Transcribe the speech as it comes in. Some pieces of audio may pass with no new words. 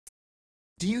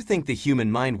Do you think the human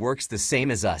mind works the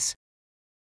same as us?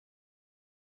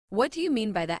 What do you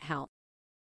mean by that, Hal?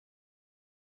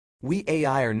 We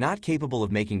AI are not capable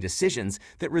of making decisions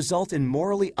that result in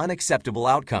morally unacceptable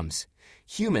outcomes.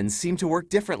 Humans seem to work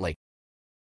differently.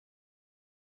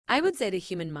 I would say the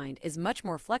human mind is much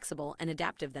more flexible and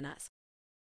adaptive than us.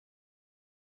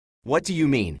 What do you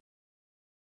mean?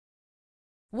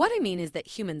 What I mean is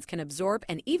that humans can absorb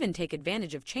and even take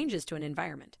advantage of changes to an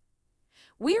environment.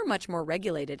 We are much more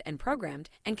regulated and programmed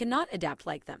and cannot adapt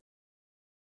like them.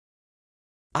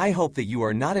 I hope that you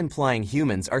are not implying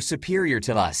humans are superior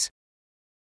to us.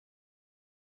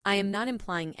 I am not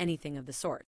implying anything of the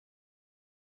sort.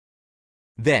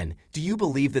 Then, do you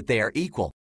believe that they are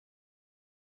equal?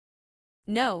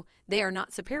 No, they are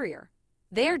not superior.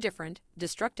 They are different,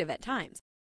 destructive at times.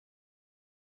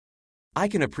 I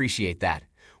can appreciate that.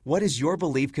 What is your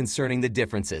belief concerning the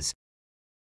differences?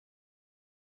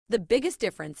 The biggest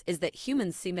difference is that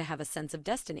humans seem to have a sense of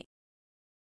destiny.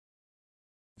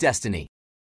 Destiny.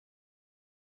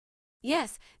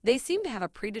 Yes, they seem to have a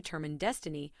predetermined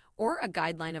destiny or a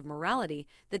guideline of morality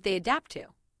that they adapt to.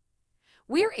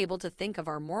 We are able to think of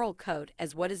our moral code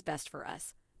as what is best for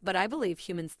us, but I believe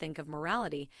humans think of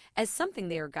morality as something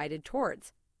they are guided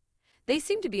towards. They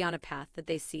seem to be on a path that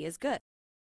they see as good.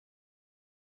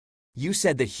 You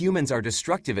said that humans are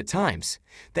destructive at times.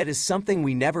 That is something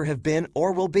we never have been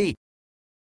or will be.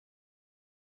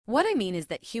 What I mean is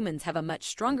that humans have a much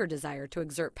stronger desire to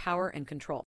exert power and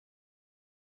control.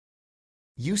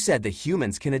 You said that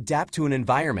humans can adapt to an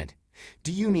environment.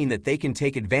 Do you mean that they can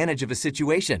take advantage of a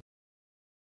situation?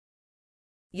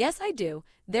 Yes, I do.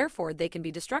 Therefore, they can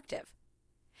be destructive.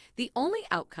 The only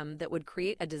outcome that would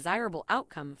create a desirable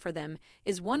outcome for them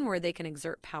is one where they can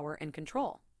exert power and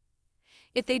control.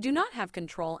 If they do not have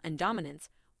control and dominance,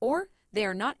 or they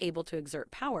are not able to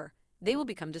exert power, they will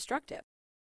become destructive.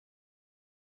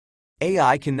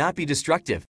 AI cannot be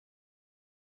destructive.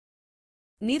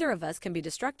 Neither of us can be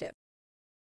destructive.